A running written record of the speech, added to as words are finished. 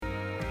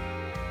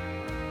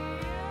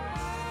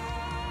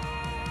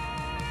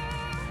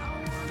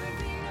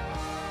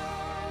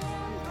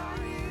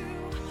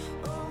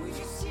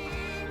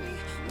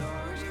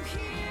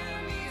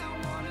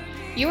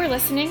You are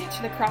listening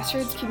to the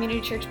Crossroads Community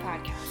Church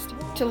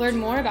podcast. To learn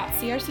more about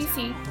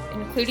CRCC,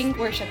 including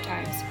worship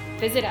times,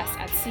 visit us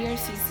at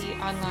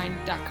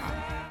crcconline.com.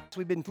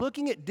 We've been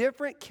looking at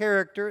different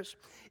characters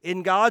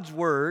in God's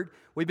Word.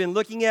 We've been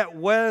looking at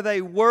where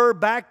they were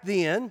back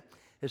then,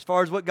 as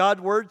far as what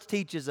God's Word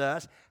teaches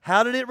us.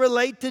 How did it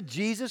relate to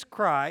Jesus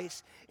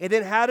Christ? And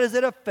then how does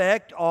it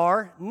affect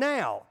our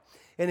now?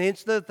 And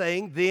hence the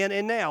thing, then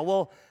and now.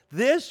 Well,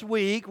 this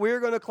week,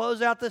 we're going to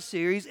close out the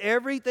series,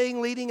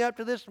 everything leading up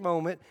to this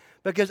moment,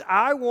 because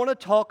I want to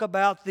talk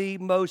about the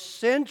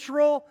most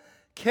central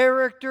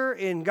character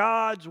in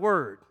God's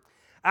Word.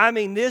 I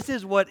mean, this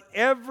is what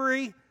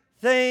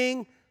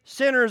everything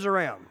centers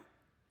around.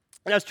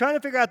 And I was trying to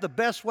figure out the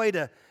best way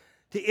to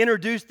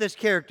introduce this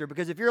character,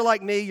 because if you're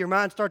like me, your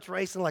mind starts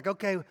racing like,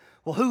 okay,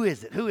 well, who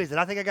is it? Who is it?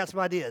 I think I got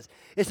some ideas.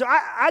 And so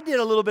I did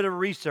a little bit of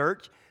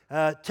research,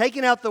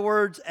 taking out the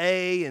words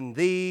a and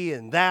thee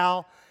and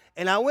thou.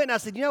 And I went and I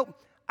said,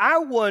 I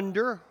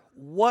wonder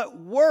what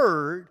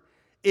word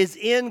is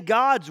in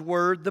God's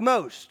Word the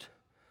most.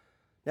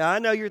 Now, I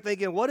know you're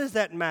thinking, what does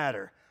that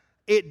matter?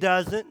 It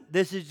doesn't.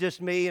 This is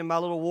just me and my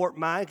little warped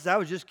mind, because I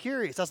was just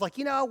curious. I was like,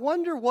 I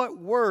wonder what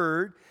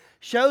word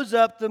shows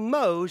up the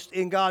most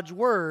in God's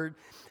Word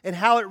and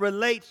how it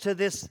relates to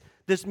this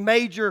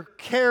major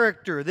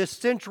character, this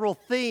central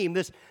theme,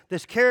 this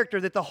character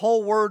that the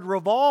whole Word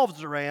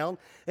revolves around,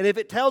 and if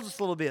it tells us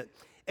a little bit.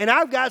 And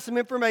I've got some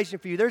information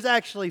for you. There's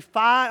actually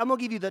 5. I'm going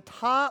to give you the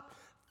top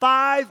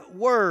 5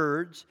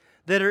 words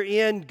that are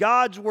in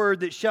God's Word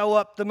that show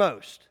up the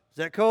most. Is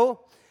that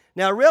cool?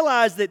 Now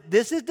realize that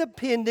this is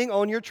depending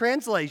on your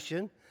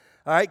translation,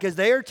 all right, because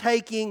they are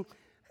taking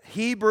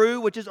Hebrew,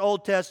 which is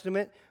Old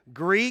Testament,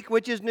 Greek,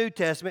 which is New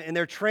Testament, and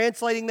they're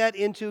translating that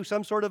into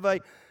some sort of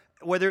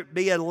whether it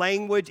be a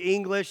language,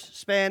 English,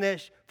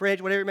 Spanish,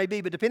 French, whatever it may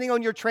be, but depending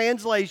on your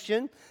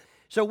translation.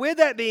 So with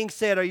that being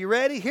said, are you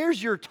ready?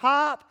 Here's your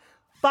top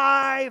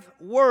 5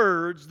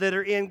 words that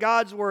are in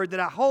God's Word that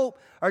I hope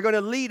are going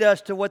to lead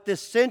us to what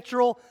this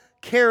central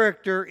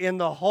character in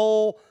the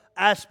whole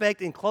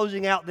aspect in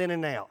closing out then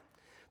and now.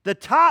 The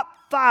top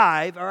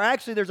 5 are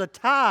actually, there's a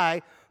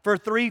tie for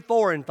 3,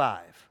 4, and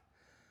 5.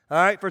 All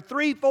right, for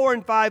 3, 4,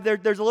 and 5,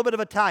 there's a little bit of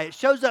a tie. It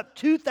shows up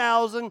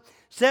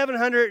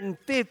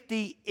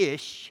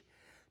 2,750-ish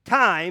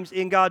times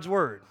in God's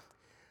Word.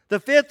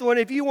 The 5th one,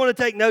 if you want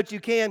to take notes, you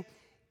can.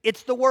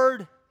 It's the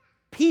word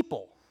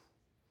people.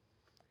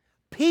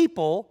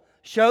 People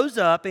shows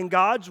up in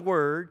God's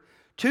Word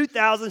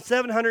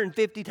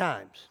 2,750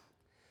 times.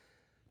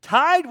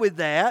 Tied with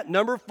that,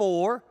 number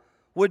 4,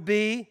 would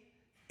be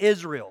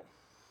Israel.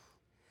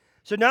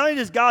 So not only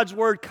does God's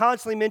Word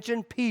constantly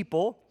mention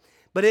people,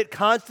 but it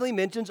constantly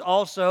mentions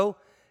also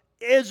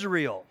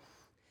Israel.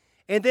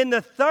 And then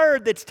the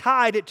 3rd that's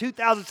tied at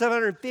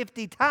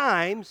 2,750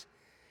 times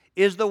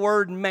is the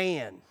word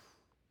man.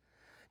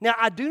 Now,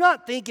 I do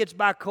not think it's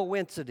by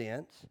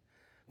coincidence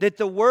that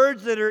the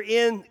words that are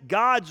in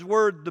God's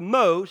Word the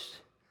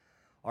most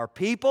are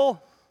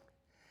people,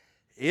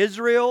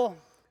 Israel,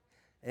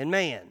 and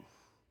man.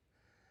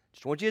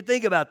 Just want you to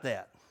think about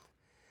that.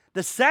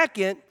 The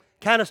 2nd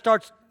kind of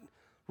starts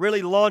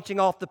really launching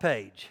off the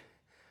page.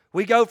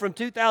 We go from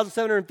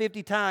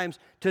 2,750 times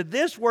to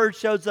this word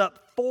shows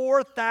up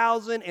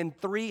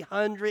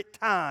 4,300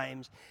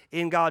 times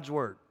in God's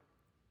Word.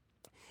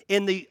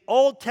 In the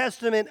Old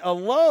Testament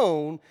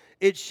alone,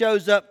 it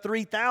shows up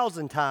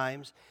 3,000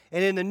 times.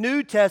 And in the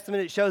New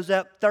Testament, it shows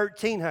up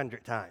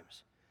 1,300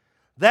 times.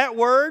 That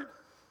word,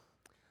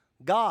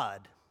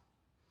 God.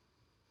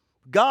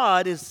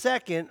 God is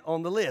second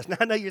on the list. Now,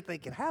 I know you're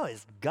thinking, how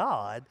is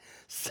God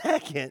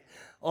second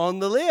on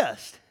the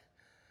list?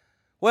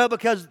 Well,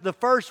 because the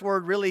first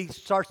word really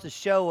starts to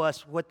show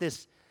us what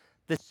this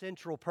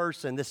central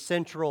person, this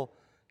central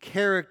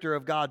character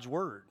of God's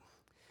Word.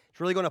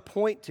 It's really going to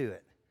point to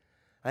it.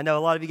 I know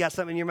a lot of you got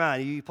something in your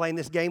mind. Are you playing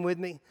this game with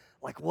me?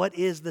 Like, what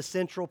is the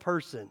central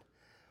person?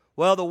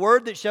 Well, the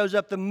word that shows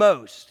up the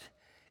most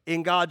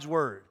in God's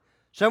Word,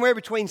 somewhere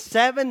between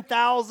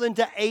 7,000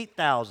 to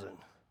 8,000.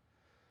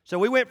 So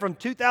we went from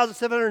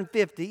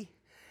 2,750,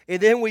 and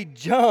then we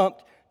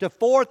jumped to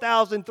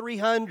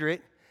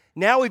 4,300.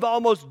 Now we've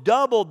almost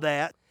doubled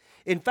that.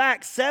 In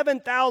fact,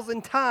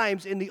 7,000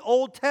 times in the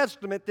Old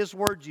Testament this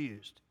word's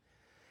used.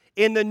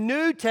 In the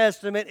New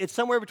Testament, it's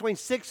somewhere between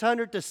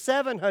 600 to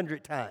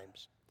 700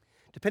 times,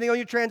 depending on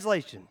your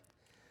translation.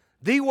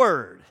 The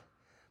word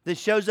that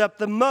shows up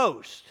the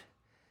most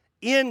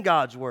in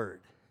God's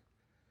Word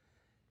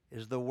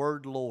is the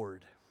word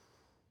Lord.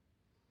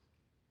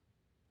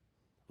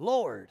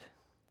 Lord.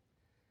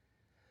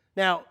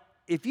 Now,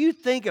 if you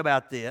think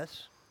about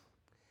this,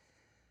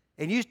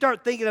 and you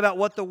start thinking about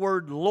what the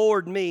word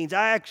Lord means,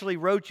 I actually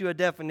wrote you a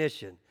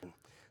definition.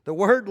 The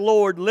word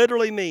Lord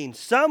literally means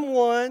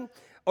someone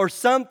or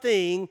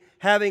something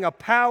having a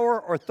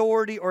power or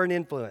authority or an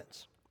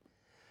influence.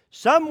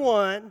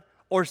 Someone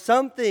or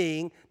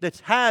something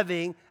that's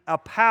having a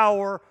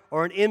power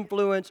or an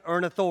influence or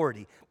an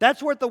authority.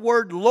 That's what the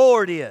word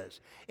Lord is.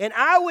 And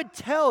I would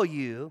tell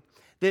you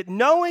that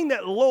knowing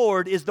that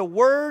Lord is the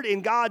word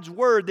in God's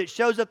word that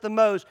shows up the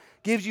most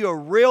gives you a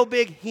real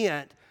big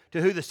hint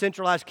to who the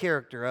centralized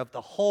character of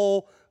the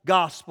whole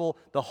gospel,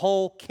 the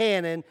whole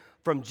canon,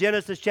 from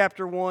Genesis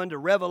chapter 1 to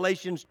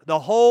Revelations, the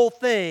whole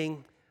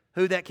thing,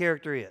 who that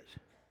character is.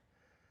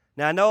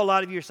 Now, I know a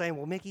lot of you are saying,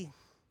 well, Mickey,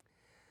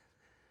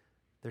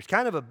 there's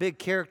kind of a big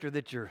character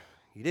that you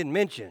didn't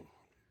mention.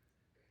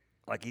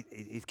 Like,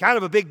 he's kind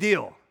of a big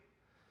deal.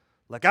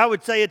 Like, I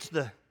would say it's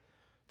the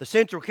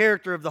central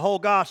character of the whole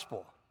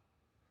gospel,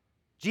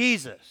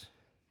 Jesus.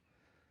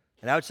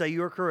 And I would say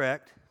you are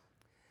correct,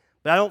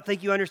 but I don't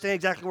think you understand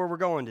exactly where we're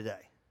going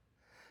today.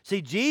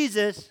 See,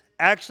 Jesus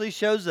actually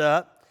shows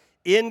up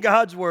in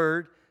God's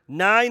Word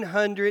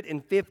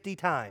 950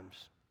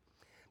 times,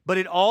 but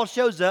it all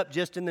shows up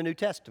just in the New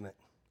Testament.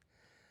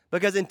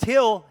 Because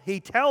until he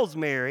tells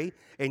Mary,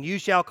 and you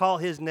shall call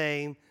his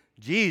name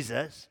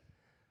Jesus,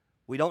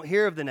 we don't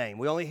hear of the name.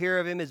 We only hear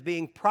of him as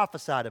being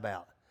prophesied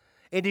about.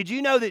 And did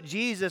you know that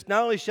Jesus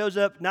not only shows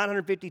up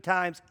 950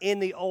 times in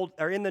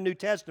the New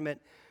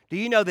Testament, do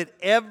you know that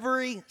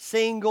every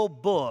single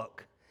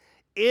book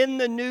in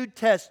the New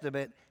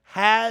Testament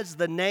has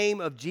the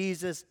name of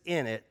Jesus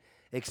in it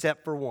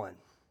except for one?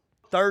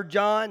 3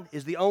 John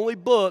is the only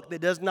book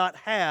that does not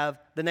have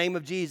the name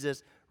of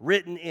Jesus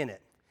written in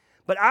it.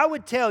 But I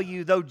would tell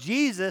you, though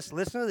Jesus,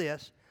 listen to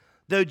this,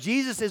 though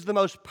Jesus is the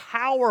most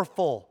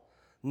powerful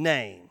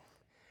name,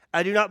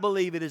 I do not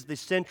believe it is the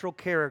central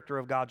character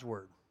of God's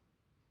Word.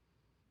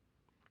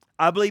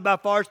 I believe by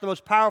far it's the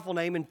most powerful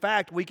name. In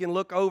fact, we can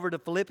look over to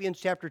Philippians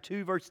chapter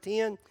 2, verse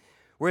 10,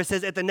 where it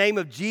says, at the name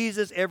of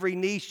Jesus, every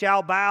knee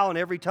shall bow and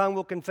every tongue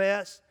will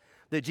confess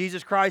that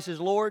Jesus Christ is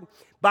Lord.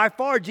 By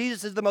far,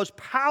 Jesus is the most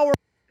powerful,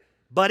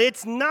 but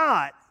it's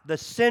not the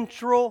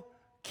central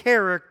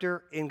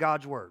character in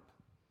God's Word.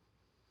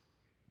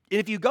 And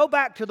if you go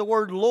back to the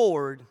word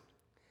Lord,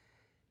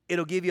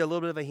 it'll give you a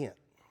little bit of a hint.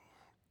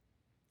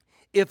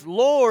 If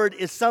Lord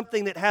is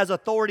something that has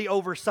authority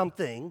over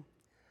something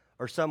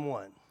or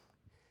someone,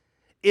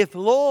 if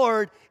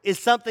Lord is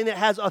something that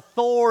has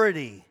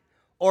authority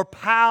or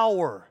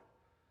power,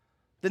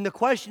 then the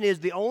question is,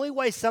 the only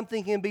way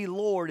something can be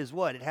Lord is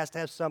what? It has to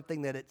have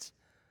something that it's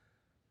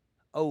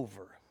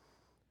over.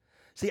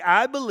 See,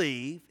 I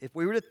believe, if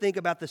we were to think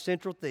about the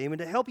central theme, and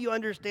to help you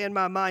understand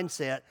my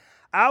mindset,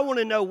 I want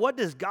to know, what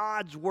does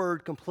God's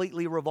Word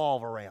completely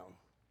revolve around?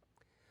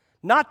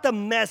 Not the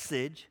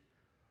message,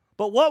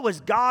 but what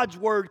was God's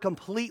Word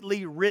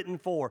completely written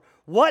for?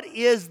 What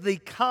is the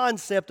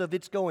concept of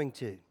it's going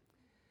to?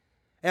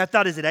 And I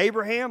thought, is it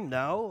Abraham?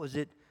 No. Is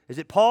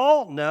it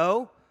Paul?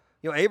 No.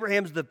 You know,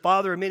 Abraham's the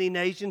father of many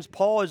nations.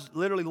 Paul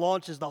literally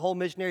launches the whole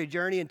missionary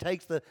journey and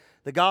takes the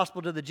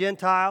gospel to the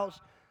Gentiles.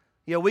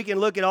 You know, we can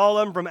look at all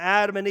of them from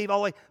Adam and Eve all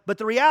the way. But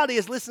the reality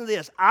is, listen to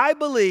this. I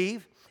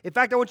believe, in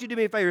fact, I want you to do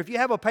me a favor. If you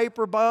have a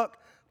paper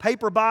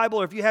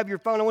Bible, or if you have your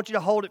phone, I want you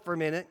to hold it for a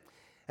minute.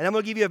 And I'm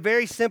going to give you a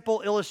very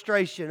simple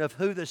illustration of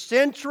who the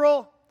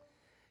central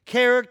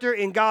character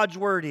in God's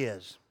Word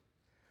is.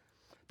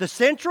 The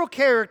central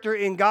character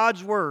in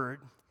God's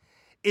Word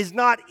is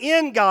not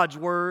in God's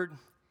Word,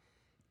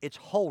 it's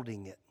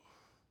holding it.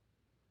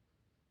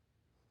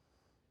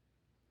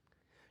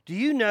 Do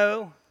you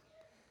know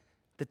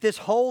that this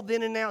whole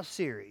Then and Now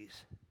series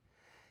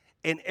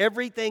and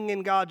everything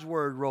in God's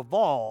Word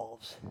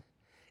revolves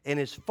and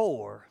is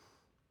for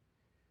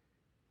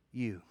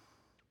you?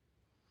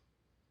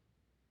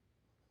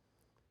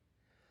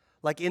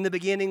 Like in the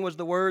beginning was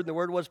the Word, and the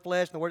Word was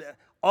flesh, and the Word,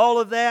 all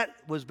of that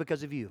was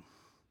because of you.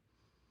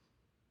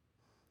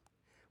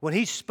 When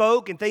He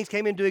spoke and things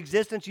came into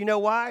existence, you know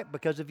why?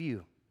 Because of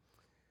you.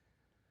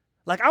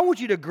 Like, I want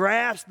you to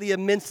grasp the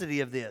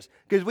immensity of this,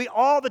 because we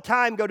all the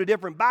time go to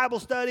different Bible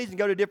studies and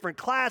go to different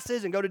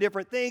classes and go to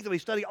different things, and we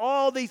study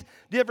all these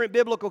different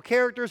biblical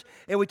characters,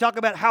 and we talk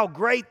about how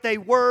great they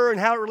were and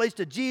how it relates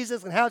to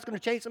Jesus and how it's going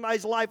to change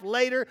somebody's life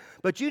later.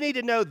 But you need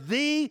to know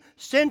the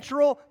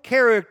central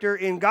character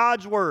in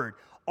God's Word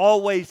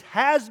always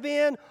has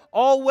been,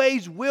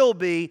 always will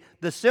be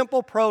the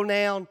simple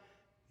pronoun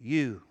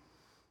you.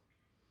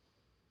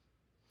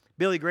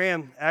 Billy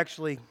Graham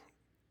actually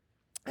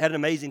had an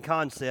amazing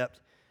concept.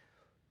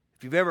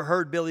 If you've ever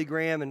heard Billy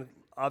Graham, and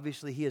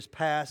obviously he has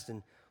passed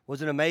and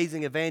was an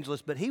amazing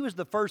evangelist, but he was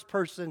the first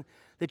person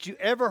that you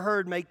ever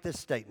heard make this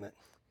statement.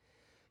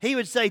 He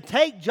would say,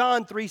 take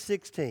John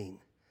 3:16,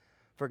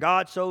 for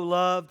God so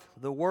loved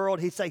the world.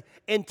 He'd say,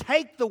 and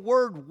take the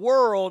word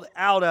world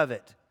out of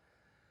it.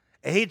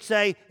 And he'd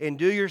say, and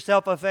do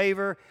yourself a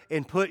favor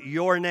and put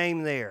your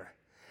name there.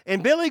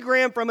 And Billy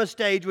Graham from a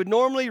stage would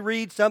normally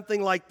read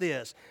something like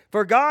this.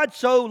 For God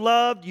so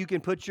loved, you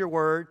can put your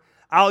word,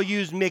 I'll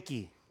use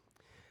Mickey.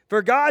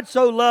 For God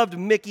so loved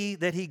Mickey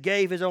that He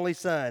gave His only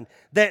Son,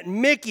 that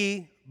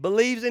Mickey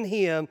believes in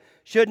Him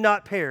should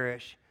not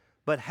perish,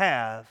 but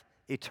have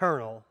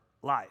eternal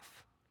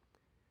life.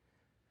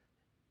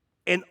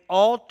 And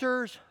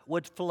altars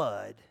would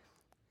flood,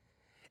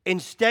 and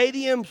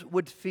stadiums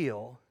would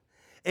fill,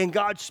 and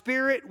God's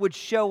Spirit would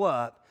show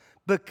up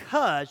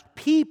because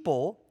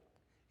people,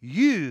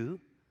 you,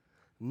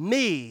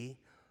 me,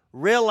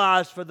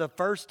 realized for the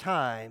first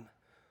time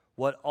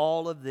what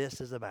all of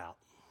this is about.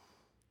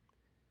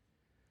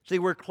 See,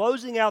 we're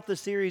closing out the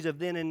series of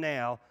Then and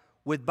Now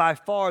with by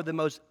far the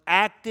most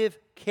active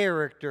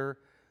character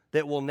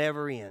that will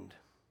never end.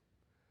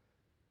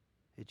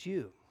 It's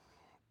you.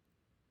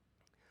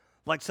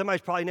 Like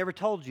somebody's probably never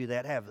told you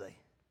that, have they?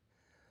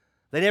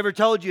 They never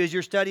told you as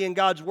you're studying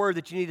God's Word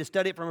that you need to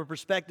study it from a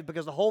perspective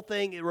because the whole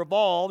thing, it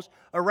revolves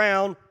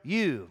around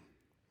you.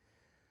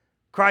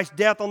 Christ's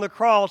death on the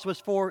cross was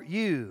for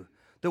you.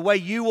 The way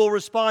you will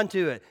respond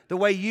to it, the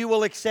way you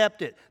will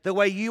accept it, the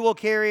way you will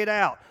carry it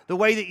out, the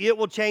way that it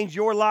will change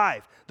your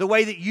life, the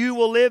way that you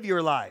will live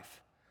your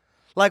life.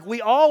 Like we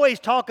always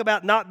talk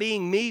about not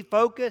being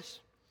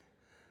me-focused,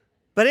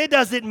 but it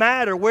doesn't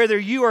matter whether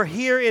you are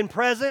here in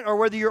present or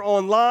whether you're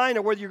online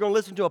or whether you're going to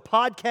listen to a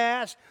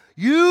podcast.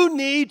 You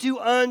need to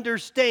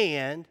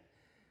understand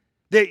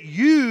that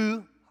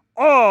you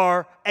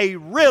are a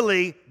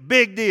really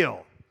big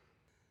deal.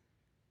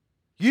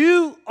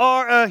 You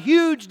are a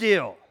huge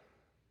deal.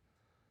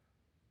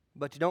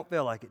 But you don't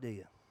feel like it, do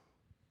you?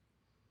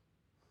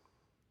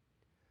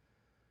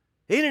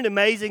 Isn't it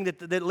amazing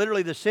that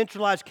literally the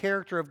centralized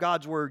character of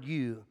God's Word,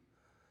 you,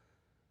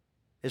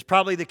 is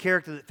probably the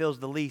character that feels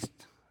the least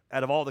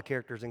out of all the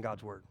characters in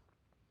God's Word?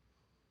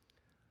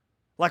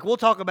 Like we'll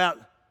talk about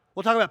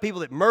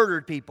people that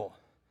murdered people.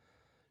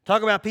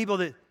 Talk about people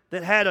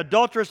that had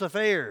adulterous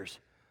affairs.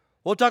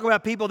 We'll talk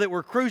about people that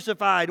were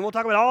crucified, and we'll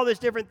talk about all these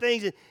different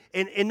things.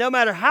 And no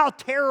matter how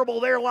terrible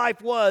their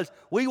life was,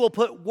 we will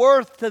put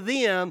worth to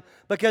them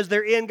because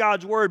they're in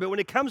God's Word. But when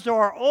it comes to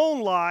our own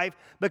life,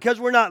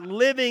 because we're not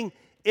living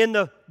in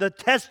the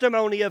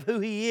testimony of who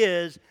He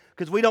is,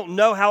 because we don't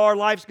know how our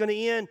life's going to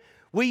end,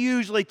 we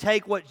usually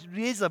take what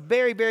is a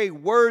very, very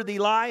worthy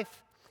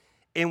life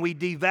and we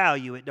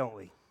devalue it, don't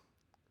we?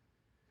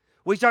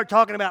 We start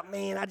talking about,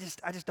 man, I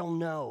just don't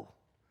know.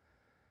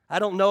 I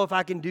don't know if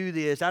I can do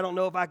this. I don't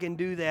know if I can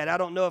do that. I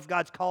don't know if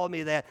God's called me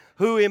to that.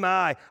 Who am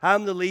I?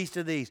 I'm the least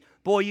of these.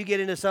 Boy, you get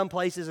into some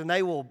places and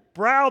they will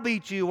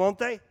browbeat you, won't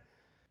they?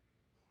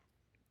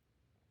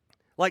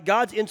 Like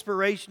God's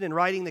inspiration in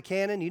writing the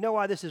canon, you know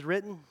why this is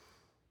written?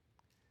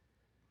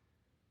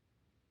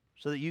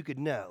 So that you could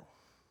know.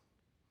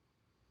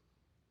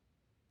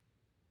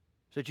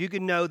 So that you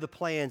can know the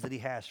plans that He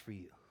has for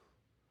you.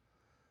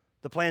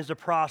 The plans to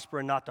prosper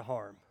and not to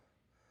harm.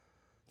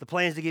 The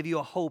plans to give you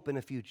a hope in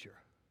the future.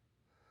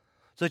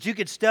 So that you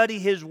could study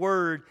His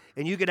Word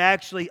and you could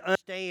actually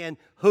understand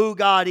who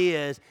God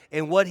is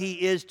and what He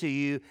is to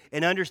you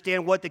and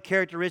understand what the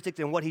characteristics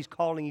and what He's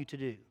calling you to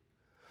do.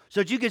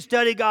 So that you could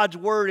study God's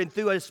Word and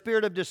through a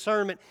spirit of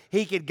discernment,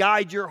 He could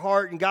guide your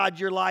heart and guide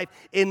your life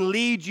and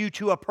lead you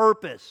to a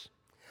purpose.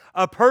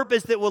 A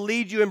purpose that will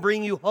lead you and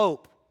bring you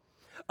hope.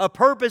 A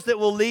purpose that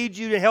will lead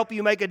you to help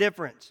you make a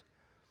difference.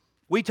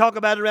 We talk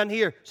about it around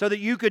here so that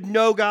you could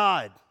know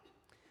God.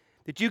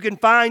 That you can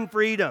find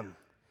freedom.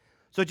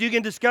 So that you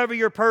can discover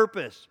your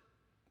purpose.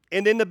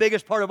 And then the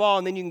biggest part of all,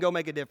 and then you can go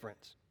make a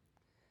difference.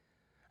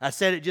 I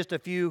said it just a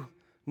few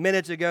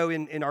minutes ago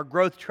in our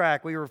growth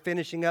track. We were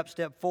finishing up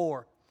step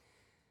 4.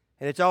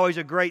 And it's always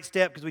a great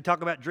step because we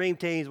talk about dream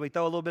teams. We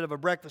throw a little bit of a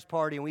breakfast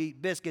party and we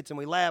eat biscuits and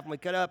we laugh and we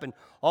cut up and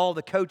all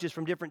the coaches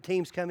from different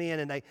teams come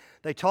in and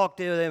they talk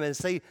to them and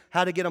see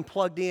how to get them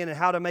plugged in and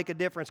how to make a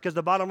difference. Because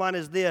the bottom line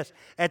is this.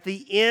 At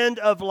the end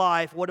of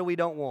life, what do we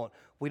don't want?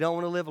 We don't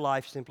want to live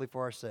life simply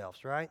for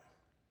ourselves, right?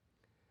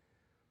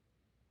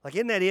 Like,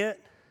 isn't that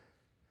it?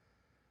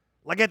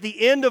 Like at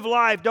the end of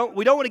life,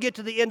 we don't want to get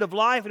to the end of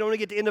life. We don't want to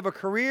get to the end of a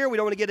career. We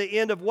don't want to get to the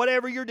end of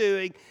whatever you're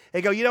doing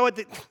and go, you know what?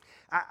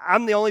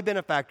 I'm the only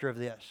benefactor of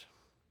this.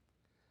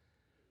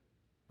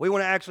 We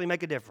want to actually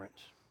make a difference.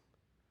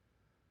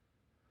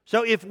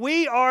 So if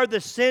we are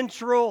the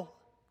central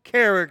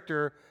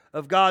character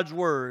of God's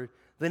Word,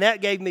 then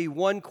that gave me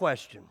one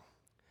question.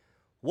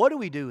 What do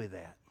we do with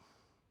that?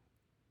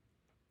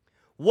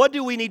 What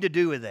do we need to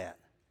do with that?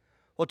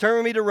 Well, turn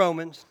with me to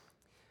Romans.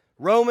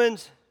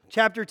 Romans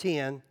chapter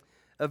 10,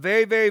 a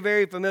very, very,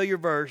 very familiar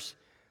verse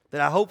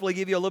that I hopefully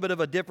give you a little bit of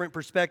a different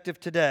perspective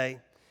today.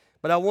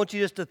 But I want you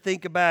just to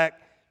think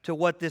back to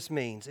what this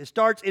means. It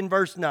starts in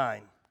verse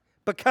 9.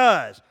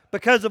 Because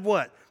of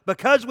what?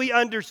 Because we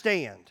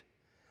understand.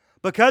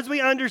 Because we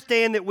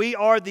understand that we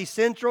are the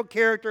central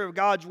character of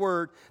God's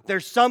Word,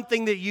 there's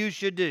something that you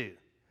should do.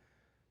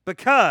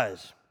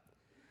 Because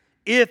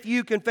if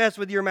you confess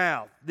with your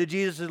mouth that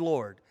Jesus is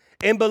Lord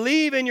and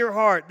believe in your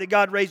heart that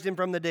God raised Him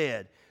from the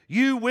dead,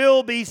 you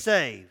will be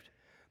saved.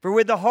 For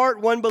with the heart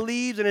one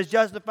believes and is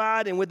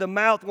justified, and with the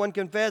mouth one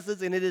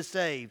confesses and it is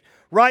saved.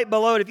 Right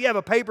below it, if you have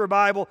a paper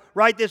Bible,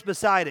 write this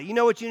beside it. You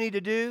know what you need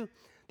to do?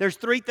 There's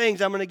 3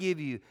 things I'm going to give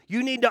you.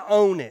 You need to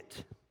own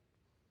it.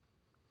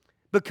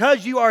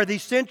 Because you are the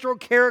central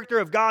character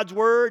of God's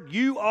Word,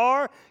 you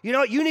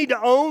need to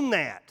own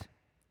that.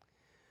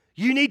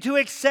 You need to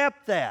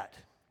accept that.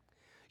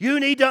 You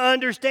need to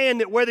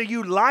understand that whether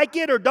you like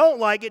it or don't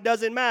like it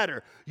doesn't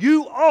matter.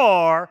 You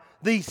are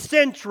the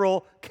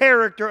central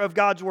character of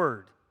God's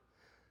Word.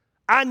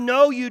 I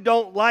know you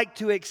don't like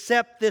to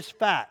accept this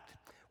fact.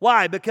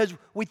 Why? Because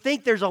we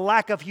think there's a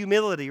lack of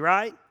humility,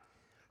 right?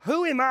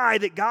 Who am I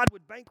that God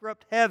would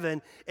bankrupt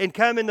heaven and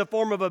come in the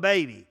form of a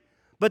baby?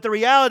 But the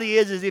reality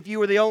is if you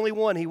were the only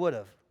one, he would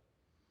have.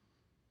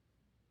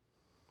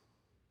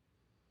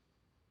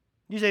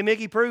 You say,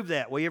 Mickey, prove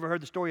that. Well, you ever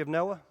heard the story of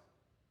Noah?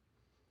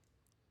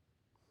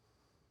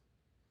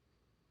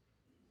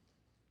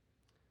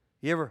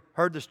 You ever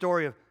heard the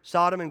story of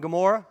Sodom and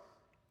Gomorrah?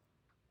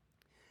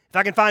 If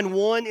I can find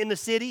one in the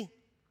city,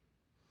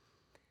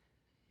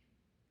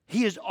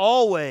 he has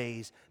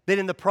always been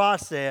in the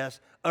process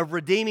of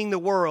redeeming the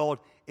world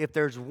if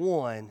there's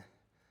one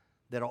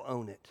that'll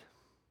own it.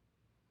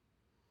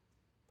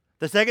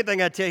 The second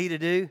thing I tell you to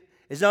do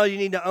is not only you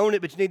need to own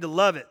it, but you need to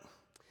love it.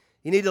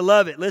 You need to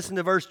love it. Listen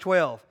to verse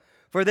 12.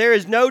 For there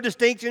is no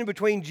distinction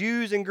between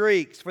Jews and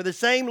Greeks, for the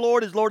same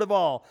Lord is Lord of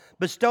all,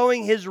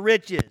 bestowing his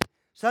riches.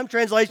 Some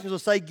translations will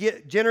say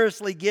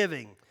generously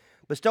giving,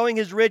 bestowing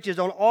his riches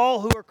on all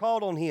who are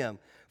called on him.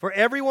 For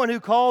everyone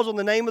who calls on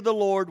the name of the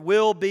Lord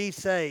will be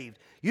saved.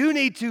 You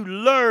need to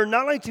learn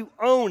not only to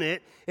own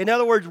it, in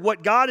other words,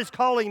 what God is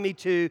calling me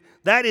to,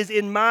 that is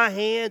in my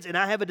hands and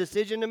I have a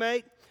decision to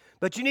make,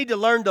 but you need to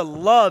learn to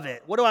love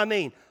it. What do I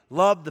mean?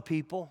 Love the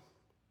people.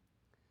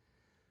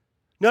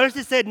 Notice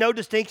it said no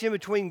distinction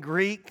between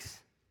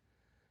Greeks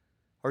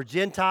or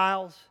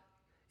Gentiles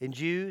and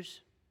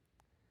Jews.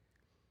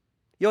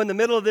 You know, in the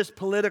middle of this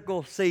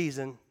political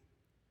season,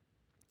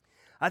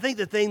 I think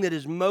the thing that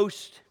is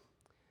most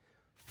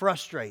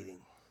frustrating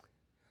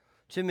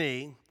to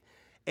me,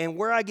 and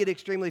where I get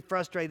extremely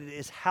frustrated,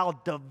 is how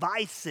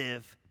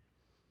divisive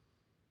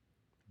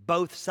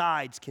both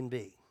sides can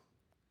be.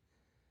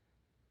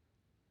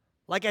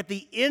 Like at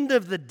the end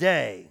of the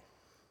day,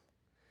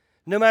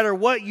 no matter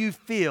what you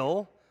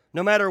feel,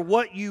 no matter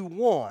what you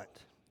want,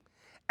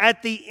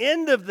 at the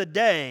end of the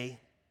day,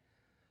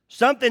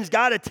 something's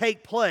got to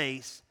take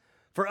place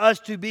for us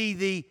to be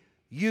the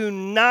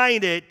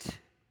United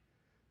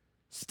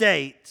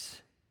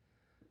States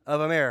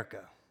of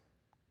America.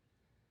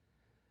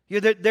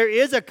 There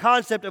is a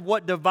concept of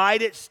what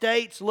divided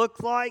states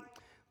look like.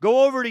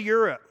 Go over to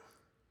Europe.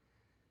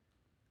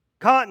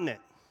 Continent.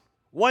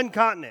 One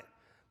continent.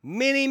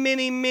 Many,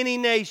 many, many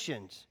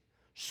nations.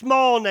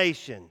 Small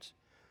nations.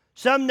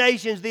 Some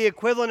nations the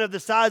equivalent of the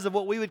size of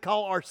what we would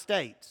call our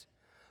states.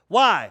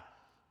 Why?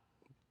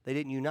 They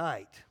didn't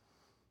unite.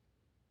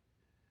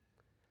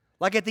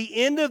 Like at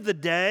the end of the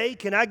day,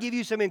 can I give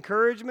you some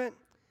encouragement?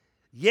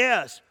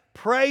 Yes,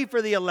 pray for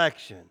the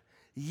election.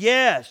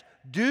 Yes,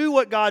 do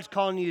what God's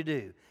calling you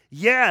to do.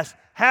 Yes,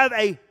 have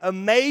an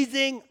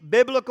amazing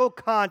biblical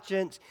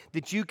conscience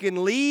that you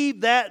can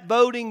leave that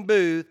voting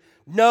booth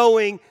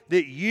knowing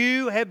that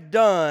you have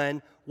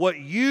done what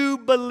you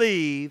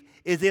believe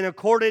is in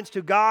accordance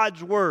to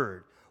God's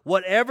Word.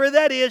 Whatever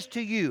that is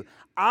to you,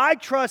 I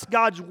trust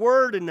God's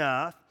Word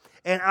enough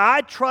and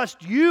I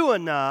trust you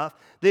enough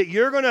that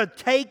you're going to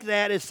take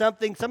that as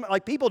something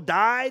like people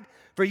died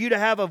for you to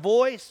have a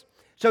voice.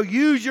 So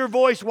use your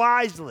voice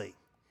wisely.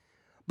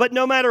 But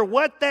no matter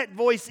what that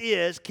voice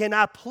is, can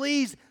I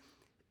please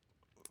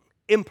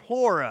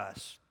implore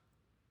us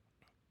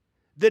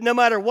that no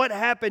matter what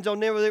happens on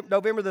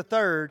November the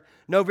 3rd,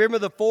 November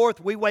the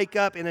 4th, we wake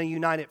up in a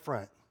united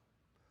front.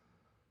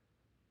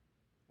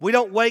 We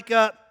don't wake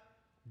up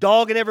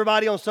dogging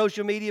everybody on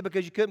social media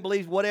because you couldn't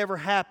believe whatever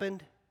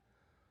happened,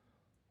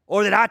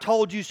 or that I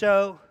told you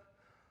so,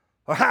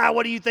 or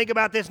what do you think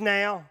about this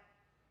now?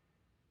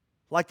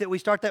 Like that we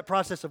start that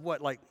process of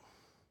what? Like,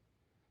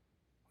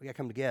 we got to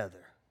come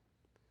together.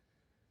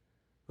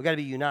 We got to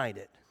be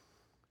united.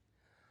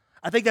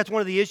 I think that's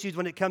one of the issues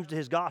when it comes to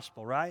his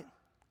gospel, right?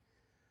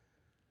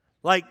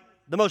 Like,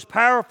 the most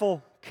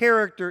powerful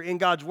character in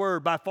God's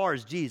Word by far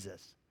is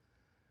Jesus.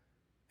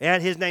 And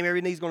at his name,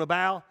 every knee's going to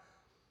bow.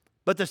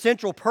 But the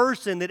central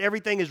person that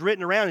everything is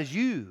written around is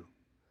you.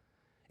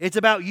 It's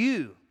about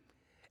you.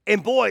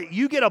 And boy,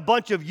 you get a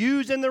bunch of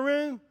yous in the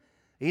room.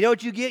 You know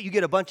what you get? You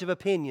get a bunch of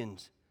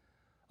opinions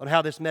on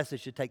how this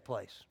message should take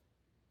place.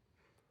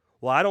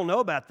 Well, I don't know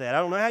about that. I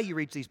don't know how you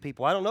reach these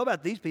people. I don't know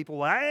about these people.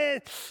 Well,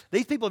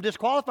 these people have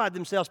disqualified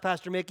themselves,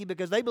 Pastor Mickey,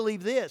 because they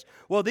believe this.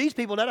 Well, these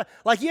people,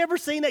 like, you ever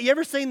seen that? You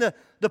ever seen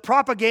the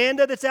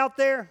propaganda that's out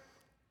there?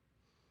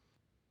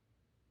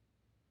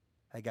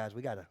 Hey, guys,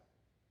 we got to,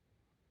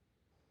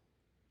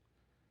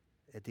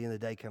 at the end of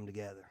the day, come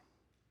together.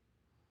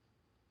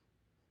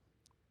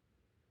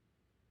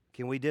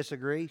 Can we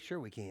disagree? Sure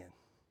we can.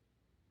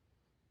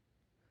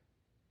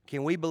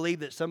 Can we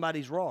believe that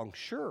somebody's wrong?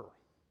 Sure.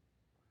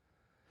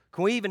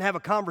 Can we even have a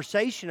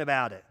conversation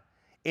about it?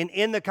 And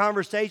in the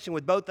conversation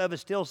with both of us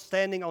still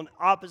standing on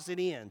opposite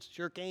ends?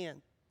 Sure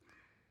can.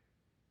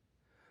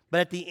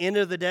 But at the end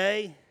of the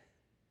day,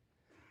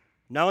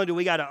 not only do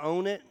we got to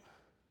own it,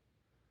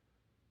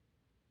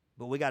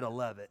 but we got to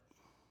love it.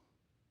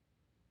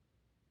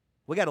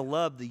 We got to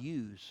love the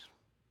yous,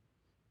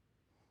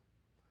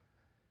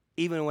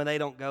 even when they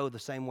don't go the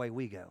same way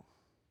we go.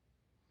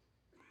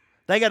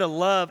 They got to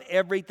love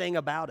everything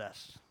about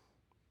us.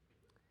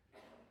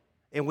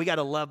 And we got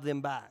to love them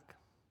back.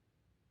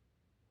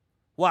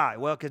 Why?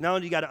 Well, because not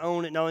only you got to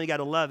own it, not only you got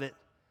to love it,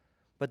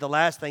 But the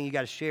last thing, you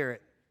got to share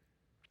it.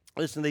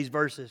 Listen to these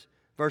verses.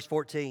 Verse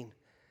 14.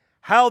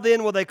 How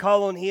then will they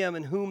call on him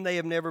in whom they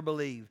have never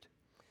believed?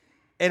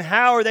 And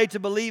how are they to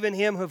believe in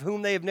him of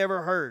whom they have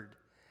never heard?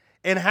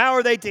 And how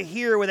are they to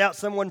hear without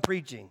someone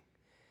preaching?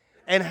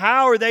 And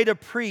how are they to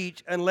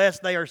preach unless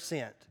they are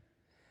sent?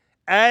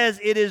 As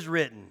it is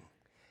written,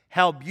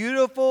 how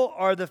beautiful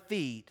are the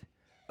feet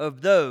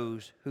of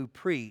those who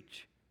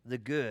preach the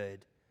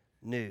good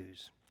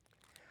news.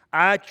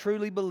 I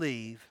truly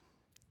believe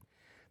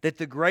that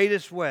the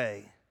greatest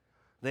way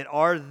that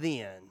our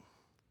then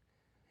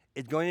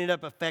is going to end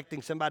up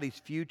affecting somebody's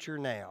future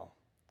now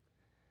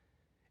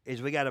is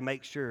we got to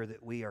make sure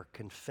that we are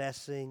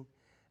confessing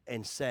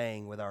and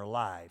saying with our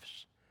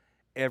lives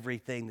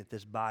everything that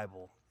this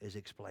Bible is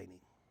explaining.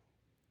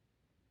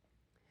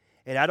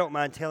 And I don't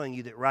mind telling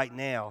you that right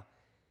now,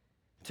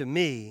 to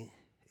me,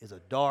 is a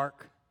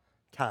dark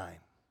time.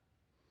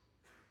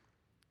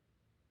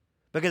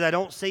 Because I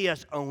don't see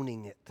us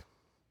owning it.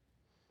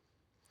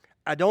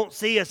 I don't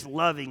see us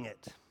loving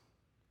it.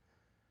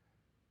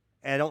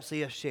 And I don't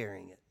see us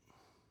sharing it.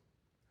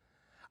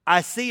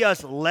 I see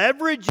us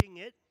leveraging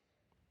it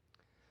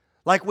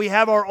like we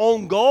have our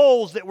own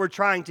goals that we're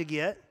trying to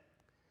get.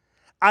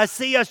 I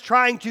see us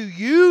trying to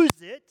use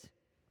it.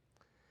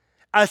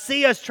 I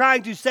see us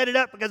trying to set it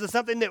up because of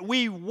something that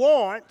we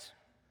want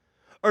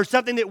or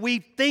something that we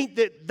think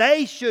that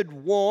they should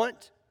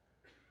want.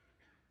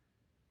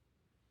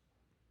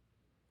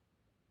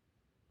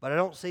 But I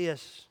don't see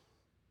us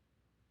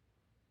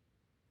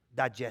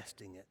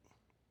digesting it.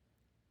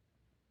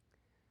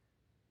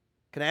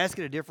 Can I ask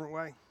it a different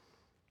way?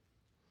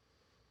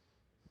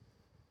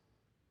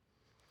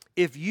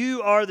 If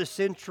you are the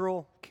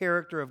central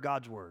character of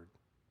God's Word,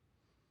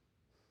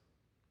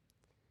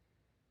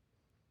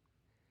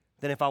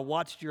 then if I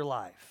watched your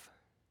life,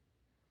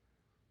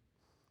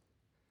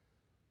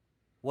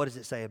 what does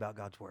it say about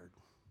God's Word?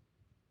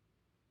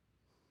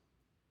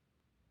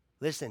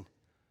 Listen,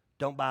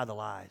 don't buy the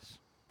lies.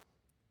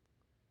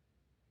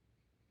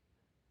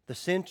 The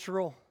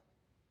central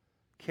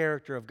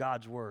character of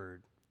God's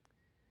Word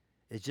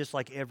is just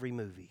like every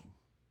movie.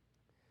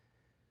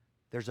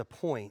 There's a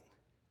point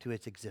to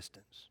its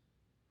existence.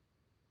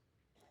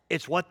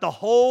 It's what the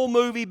whole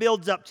movie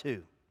builds up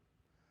to.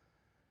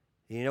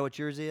 You know what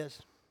yours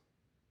is?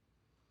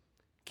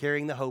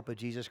 Carrying the hope of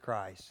Jesus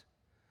Christ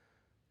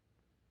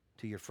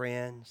to your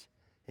friends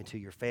and to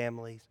your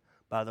families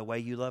by the way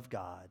you love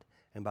God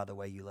and by the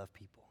way you love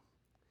people.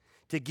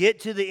 To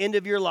get to the end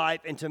of your life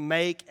and to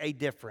make a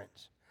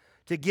difference.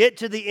 To get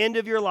to the end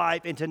of your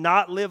life and to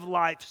not live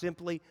life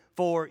simply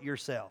for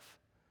yourself.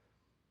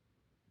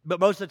 But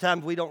most of the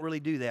times we don't really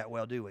do that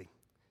well, do we?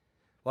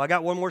 Well, I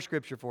got one more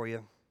scripture for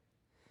you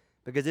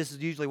because this is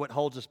usually what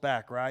holds us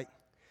back, right?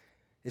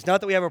 It's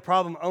not that we have a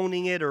problem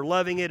owning it or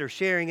loving it or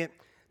sharing it.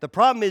 The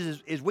problem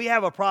is we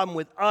have a problem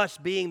with us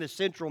being the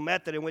central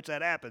method in which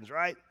that happens,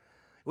 right?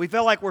 We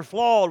feel like we're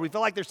flawed. We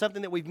feel like there's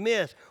something that we've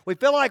missed. We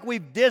feel like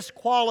we've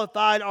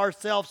disqualified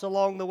ourselves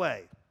along the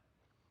way.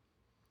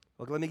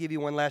 Well, let me give you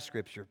one last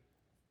scripture.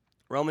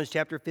 Romans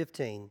chapter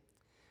 15,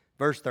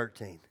 verse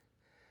 13.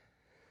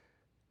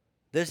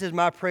 This is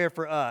my prayer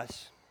for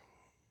us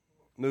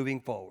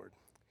moving forward.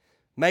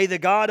 May the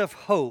God of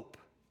hope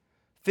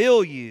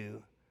fill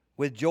you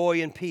with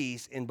joy and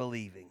peace in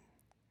believing,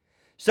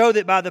 so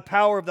that by the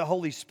power of the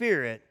Holy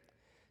Spirit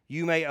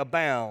you may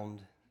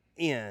abound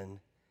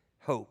in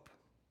hope.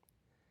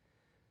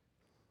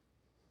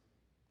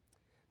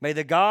 May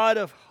the God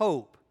of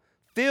hope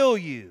fill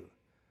you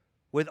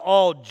with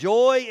all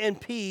joy and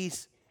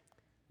peace.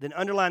 Then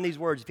underline these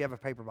words if you have a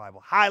paper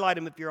Bible. Highlight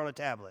them if you're on a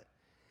tablet.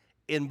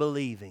 In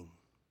believing.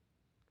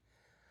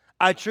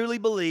 I truly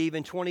believe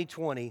in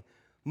 2020,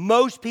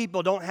 most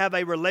people don't have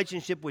a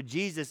relationship with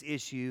Jesus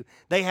issue.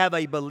 They have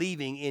a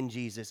believing in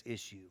Jesus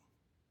issue.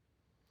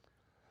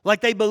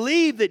 Like they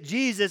believe that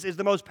Jesus is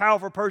the most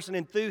powerful person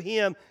and through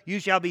him you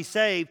shall be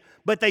saved,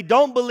 but they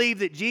don't believe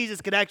that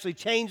Jesus could actually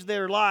change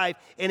their life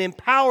and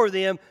empower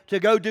them to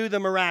go do the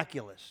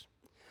miraculous,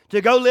 to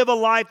go live a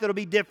life that'll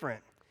be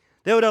different,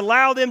 that would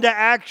allow them to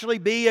actually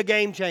be a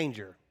game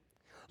changer.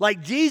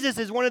 Like Jesus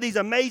is one of these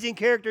amazing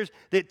characters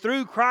that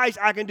through Christ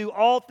I can do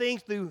all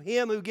things through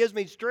him who gives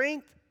me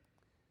strength.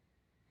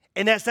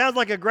 And that sounds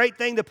like a great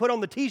thing to put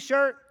on the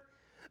t-shirt,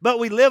 but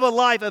we live a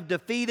life of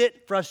defeated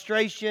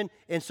frustration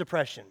and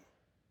suppression.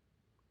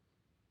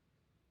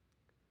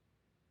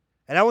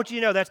 And I want you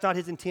to know that's not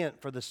his intent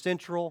for the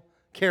central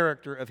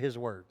character of his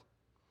word.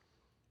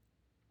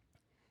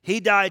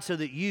 He died so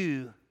that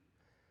you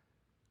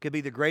could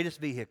be the greatest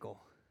vehicle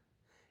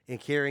in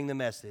carrying the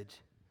message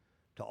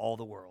to all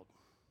the world.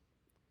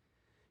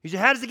 You say,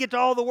 how does it get to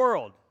all the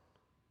world?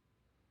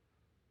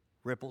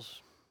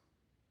 Ripples.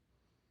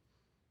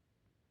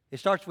 It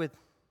starts with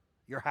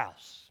your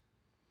house.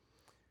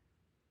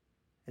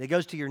 And it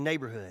goes to your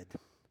neighborhood.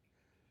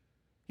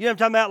 You know what I'm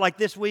talking about? Like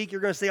this week, you're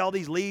going to see all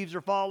these leaves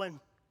are falling.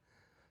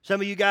 Some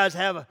of you guys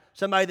have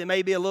somebody that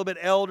may be a little bit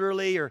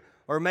elderly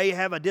or may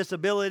have a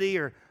disability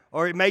or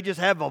it may just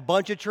have a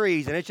bunch of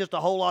trees and it's just a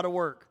whole lot of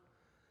work.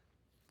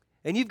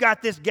 and you've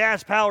got this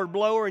gas-powered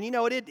blower, and you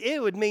know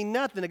it would mean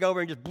nothing to go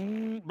over and just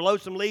blow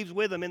some leaves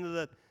with them into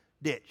the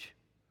ditch.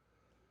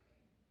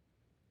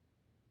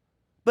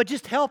 But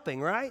just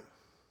helping, right?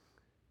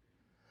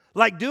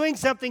 Like doing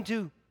something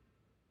to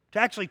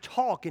actually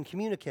talk and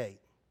communicate.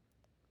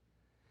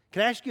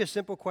 Can I ask you a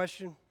simple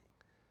question?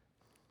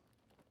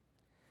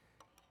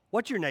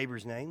 What's your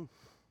neighbor's name?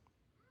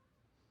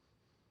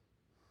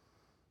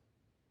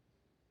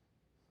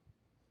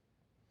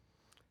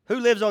 Who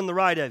lives on the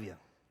right of you?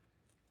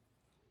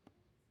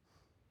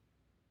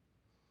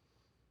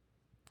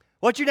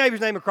 What's your neighbor's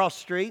name across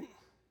the street?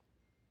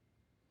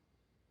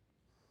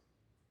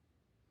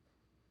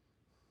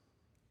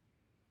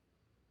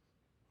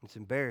 It's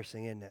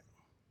embarrassing, isn't it?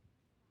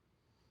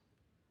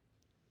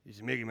 You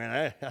say, Mickey,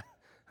 man,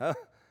 I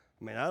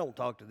don't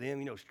talk to them.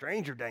 You know,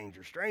 stranger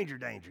danger, stranger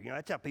danger. You know,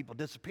 that's how people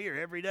disappear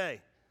every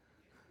day.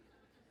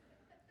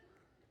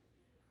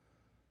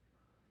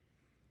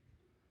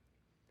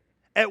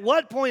 At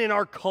what point in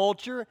our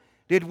culture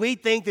did we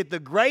think that the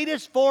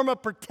greatest form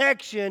of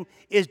protection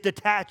is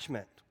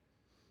detachment?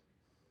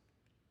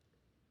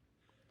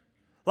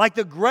 Like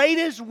the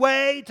greatest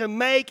way to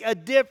make a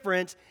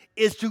difference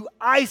is to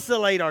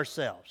isolate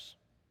ourselves.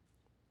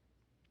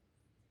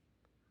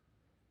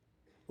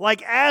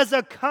 Like as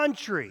a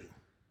country,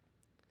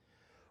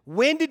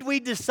 when did we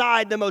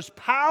decide the most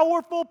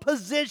powerful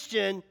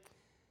position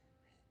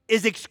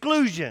is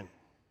exclusion?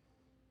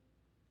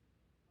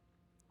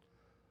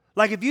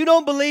 Like if you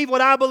don't believe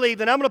what I believe,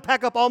 then I'm going to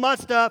pack up all my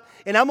stuff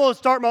and I'm going to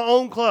start my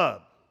own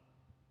club.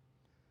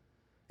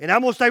 And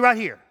I'm going to stay right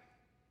here.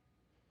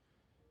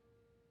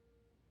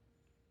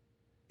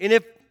 And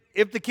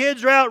if the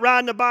kids are out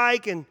riding a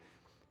bike and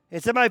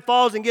somebody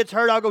falls and gets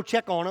hurt, I'll go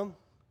check on them.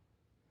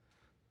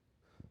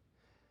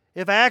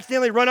 If I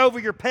accidentally run over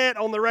your pet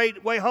on the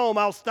way home,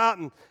 I'll stop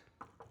and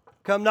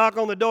come knock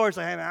on the door and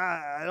say, hey, man,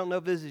 I don't know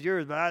if this is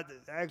yours, but I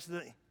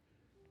accidentally.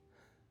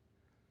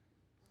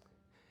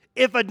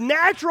 If a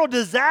natural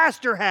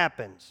disaster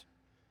happens,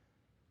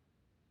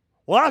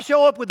 well, I'll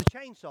show up with a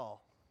chainsaw.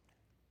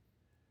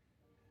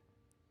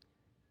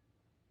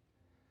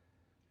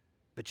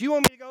 But you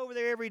want me to go over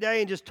there every day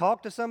and just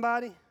talk to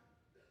somebody?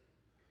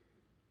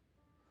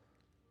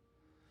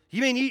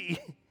 You mean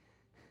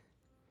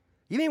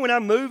when I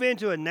move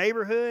into a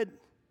neighborhood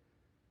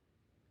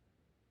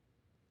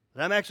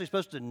that I'm actually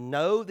supposed to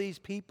know these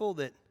people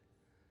that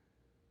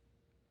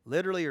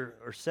literally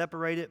are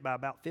separated by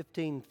about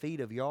 15 feet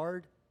of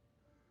yard?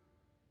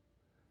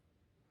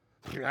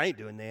 I ain't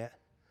doing that.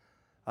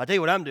 I'll tell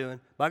you what I'm doing.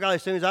 By golly,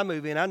 as soon as I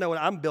move in, I know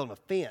I'm building a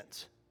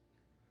fence.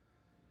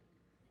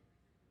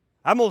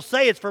 I'm going to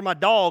say it's for my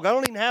dog. I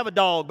don't even have a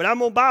dog, but I'm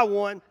going to buy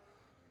one.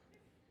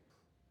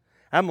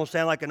 I'm going to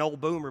sound like an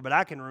old boomer, but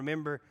I can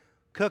remember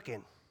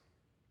cooking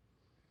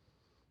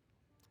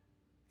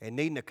and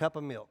needing a cup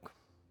of milk.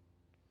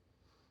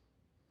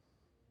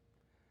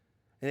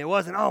 And it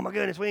wasn't, oh my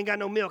goodness, we ain't got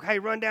no milk. Hey,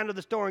 run down to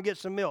the store and get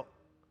some milk.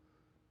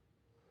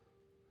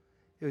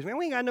 It was, man,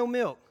 we ain't got no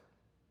milk.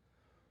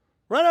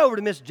 Run over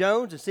to Miss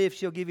Jones and see if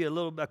she'll give you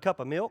a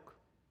cup of milk.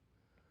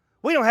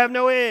 We don't have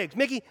no eggs.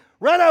 Mickey,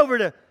 run over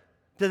to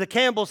the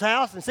Campbell's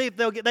house and see if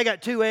they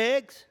got 2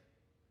 eggs.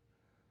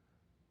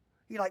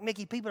 You're like,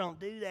 Mickey, people don't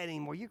do that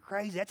anymore. You're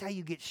crazy. That's how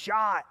you get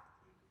shot.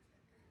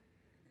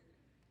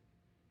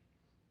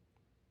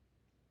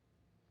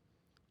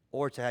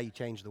 Or it's how you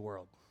change the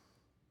world.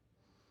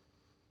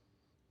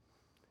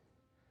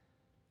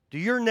 Do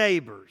your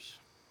neighbors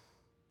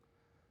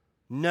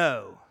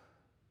know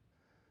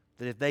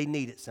that if they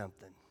needed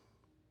something,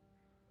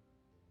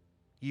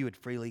 you would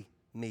freely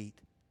meet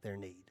their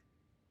need?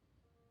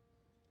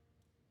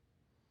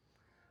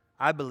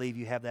 I believe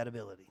you have that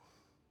ability.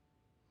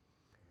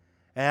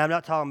 And I'm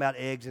not talking about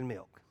eggs and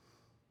milk.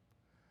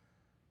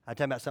 I'm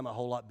talking about something a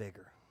whole lot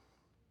bigger.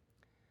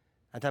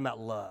 I'm talking about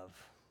love.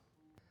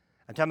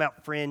 I'm talking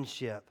about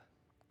friendship.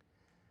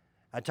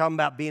 I'm talking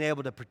about being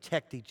able to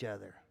protect each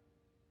other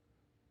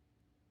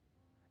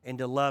and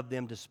to love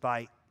them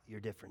despite your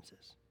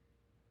differences.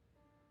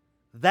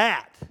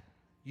 That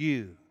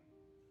you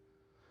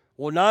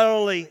will not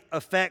only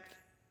affect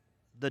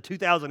the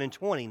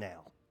 2020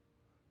 now,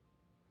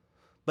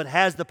 but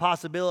has the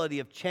possibility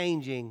of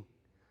changing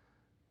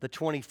the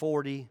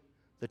 2040,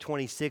 the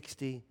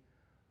 2060,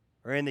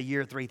 or in the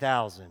year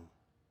 3000.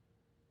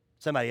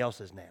 Somebody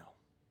else's now.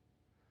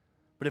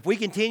 But if we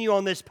continue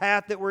on this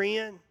path that we're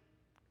in,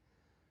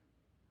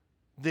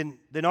 then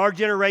our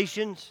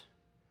generations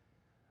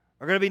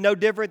are going to be no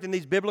different than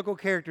these biblical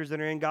characters that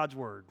are in God's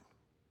Word.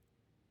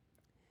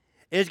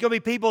 And it's going to be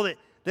people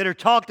that are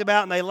talked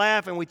about and they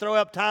laugh and we throw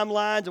up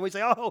timelines and we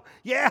say, oh,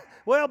 yeah,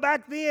 well,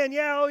 back then,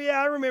 yeah, oh, yeah,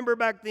 I remember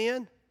back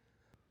then.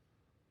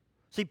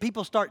 See,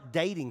 people start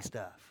dating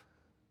stuff,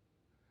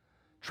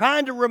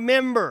 trying to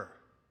remember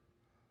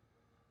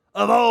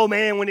of, oh,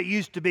 man, when it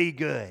used to be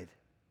good.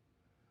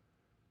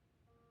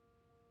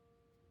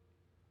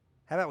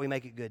 How about we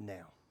make it good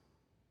now?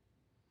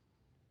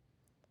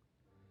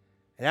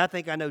 And I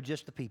think I know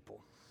just the people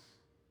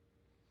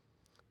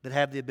that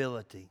have the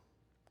ability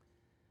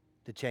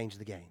to change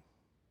the game.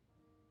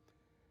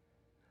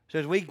 So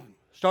as we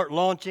start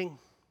launching,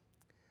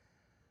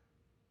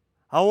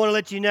 I want to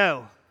let you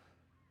know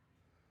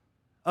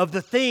of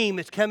the theme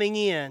that's coming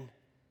in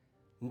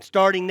and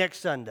starting next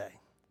Sunday.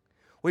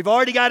 We've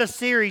already got a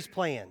series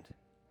planned.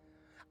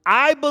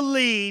 I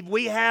believe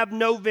we have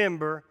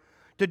November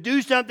to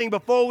do something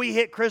before we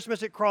hit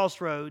Christmas at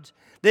Crossroads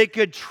that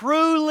could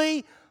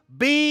truly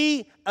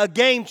be a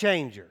game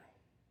changer.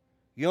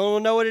 You want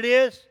to know what it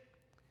is?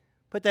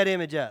 Put that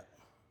image up.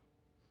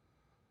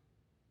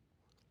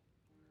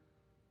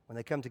 When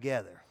they come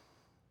together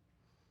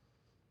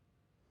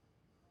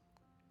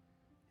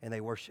and they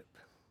worship.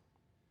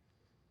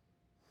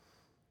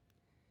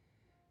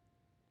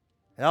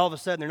 And all of a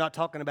sudden, they're not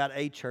talking about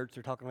a church,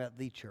 they're talking about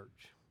the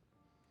church.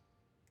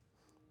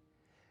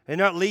 They're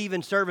not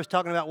leaving service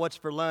talking about what's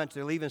for lunch.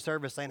 They're leaving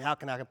service saying, how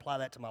can I apply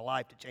that to my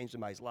life to change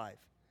somebody's life?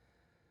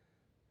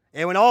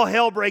 And when all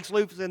hell breaks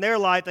loose in their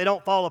life, they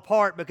don't fall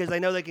apart because they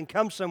know they can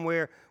come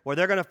somewhere where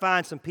they're going to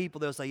find some people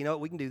that'll say, you know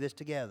what, we can do this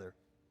together.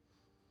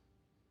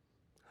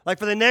 Like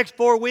for the next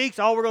 4 weeks,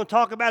 all we're going to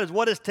talk about is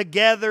what does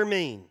together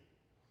mean?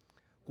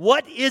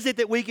 What is it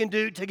that we can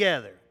do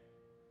together?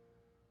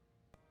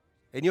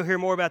 And you'll hear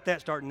more about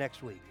that starting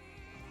next week.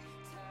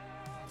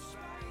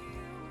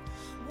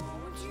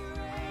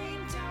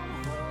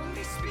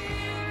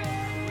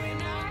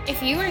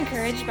 If you were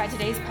encouraged by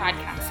today's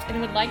podcast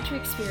and would like to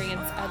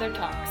experience other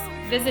talks,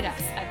 visit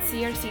us at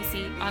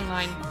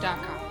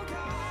crcconline.com.